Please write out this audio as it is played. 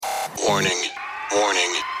Warning,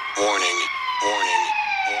 warning, warning, warning,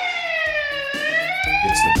 warning.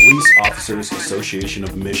 It's the Police Officers Association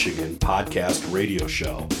of Michigan podcast radio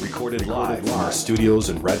show, recorded live from our studios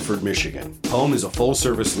in Redford, Michigan. POAM is a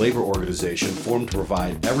full-service labor organization formed to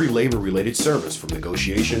provide every labor-related service from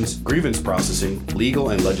negotiations, grievance processing, legal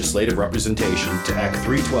and legislative representation to Act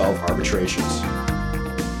 312 arbitrations.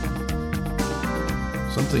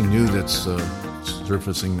 Something new that's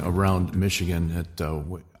surfacing around Michigan that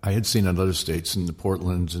I had seen in other states, in the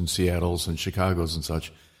Portlands and Seattles and Chicagos and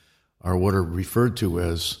such, are what are referred to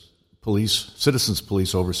as citizens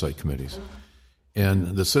police oversight committees.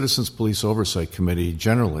 And the Citizens Police Oversight Committee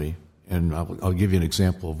generally, and I'll give you an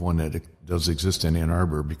example of one that does exist in Ann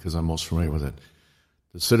Arbor because I'm most familiar with it.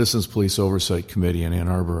 The Citizens Police Oversight Committee in Ann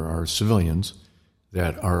Arbor are civilians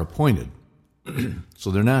that are appointed. So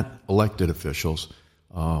they're not elected officials.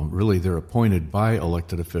 Really, they're appointed by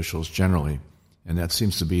elected officials generally, and that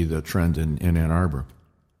seems to be the trend in Ann Arbor.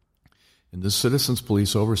 And the Citizens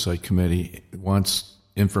Police Oversight Committee wants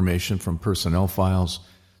information from personnel files.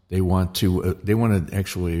 They want to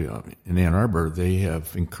actually, in Ann Arbor, they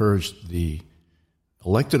have encouraged the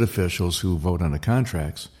elected officials who vote on the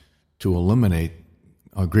contracts to eliminate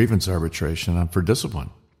grievance arbitration for discipline.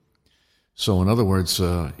 So in other words,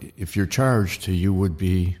 if you're charged, you would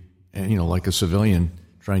be, like a civilian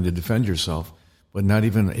trying to defend yourself, but not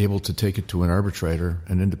even able to take it to an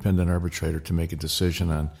independent arbitrator to make a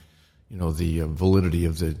decision on the validity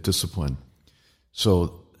of the discipline.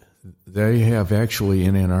 So they have actually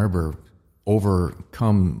in Ann Arbor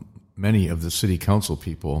overcome many of the city council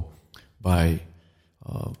people by,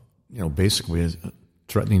 basically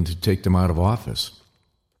threatening to take them out of office.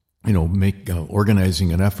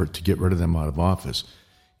 Organizing an effort to get rid of them out of office.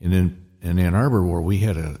 And in Ann Arbor, where we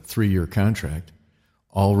had a 3-year contract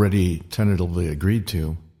already tentatively agreed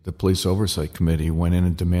to, the Police Oversight Committee went in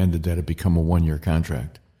and demanded that it become a 1-year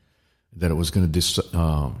contract. That it was going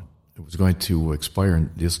to expire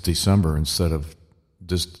in this December instead of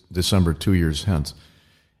this December 2 years hence,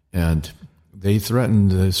 and they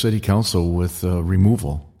threatened the city council with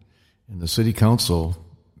removal, and the city council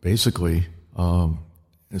basically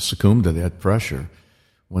succumbed to that pressure.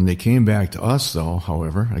 When they came back to us, though,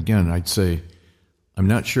 however, again, I'd say I'm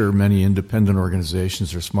not sure many independent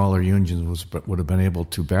organizations or smaller unions would have been able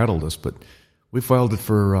to battle this, but we filed it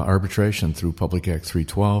for arbitration through Public Act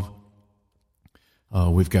 312.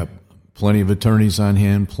 We've got plenty of attorneys on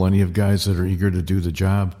hand, plenty of guys that are eager to do the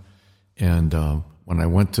job. And when I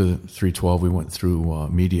went to 312, we went through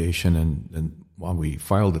mediation, and while we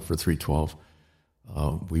filed it for 312,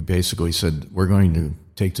 we basically said, we're going to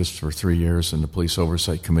take this for 3 years, and the Police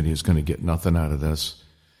Oversight Committee is going to get nothing out of this.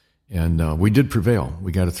 And we did prevail.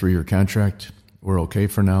 We got a 3-year contract. We're okay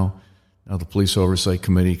for now. Now the Police Oversight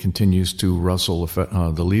Committee continues to rustle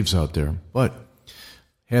the leaves out there. But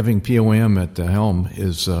having POAM at the helm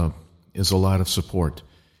is a lot of support,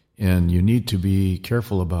 and you need to be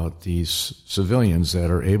careful about these civilians that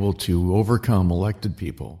are able to overcome elected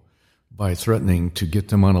people by threatening to get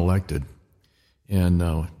them unelected.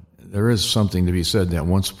 And there is something to be said that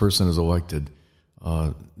once a person is elected,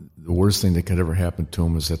 the worst thing that could ever happen to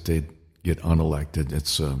them is that they get unelected.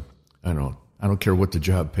 It's I don't care what the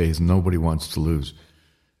job pays. Nobody wants to lose.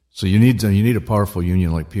 So you need a powerful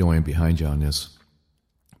union like POAM behind you on this,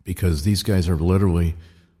 because these guys are literally,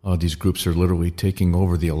 these groups are literally taking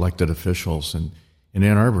over the elected officials. And in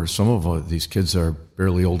Ann Arbor, some of these kids are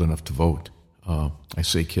barely old enough to vote. I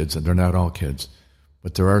say kids, and they're not all kids.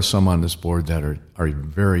 But there are some on this board that are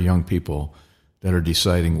very young people that are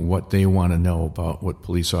deciding what they want to know about what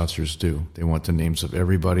police officers do. They want the names of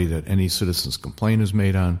everybody that any citizen's complaint is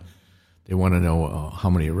made on. They want to know how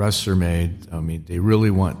many arrests are made. I mean, they really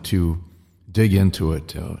want to dig into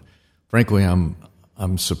it. Frankly,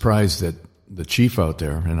 I'm surprised that the chief out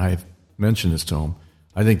there, and I've mentioned this to him,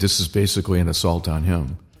 I think this is basically an assault on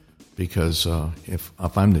him, because if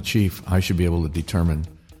I'm the chief, I should be able to determine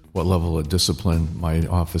what level of discipline my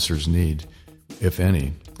officers need, if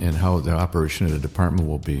any, and how the operation of the department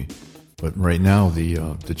will be. But right now,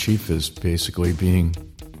 the chief is basically being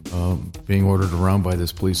ordered around by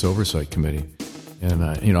this Police Oversight Committee. And,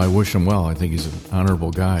 I wish him well. I think he's an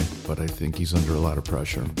honorable guy, but I think he's under a lot of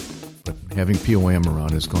pressure. But having POAM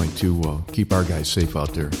around is going to keep our guys safe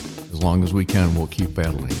out there. As long as we can, we'll keep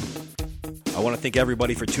battling. I want to thank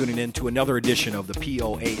everybody for tuning in to another edition of the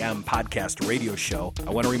POAM Podcast radio show.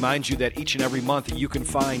 I want to remind you that each and every month you can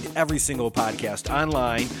find every single podcast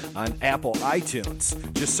online on Apple iTunes.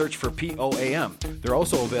 Just search for POAM. They're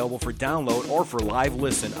also available for download or for live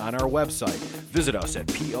listen on our website. Visit us at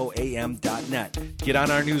POAM.net. Get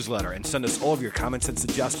on our newsletter and send us all of your comments and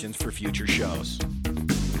suggestions for future shows.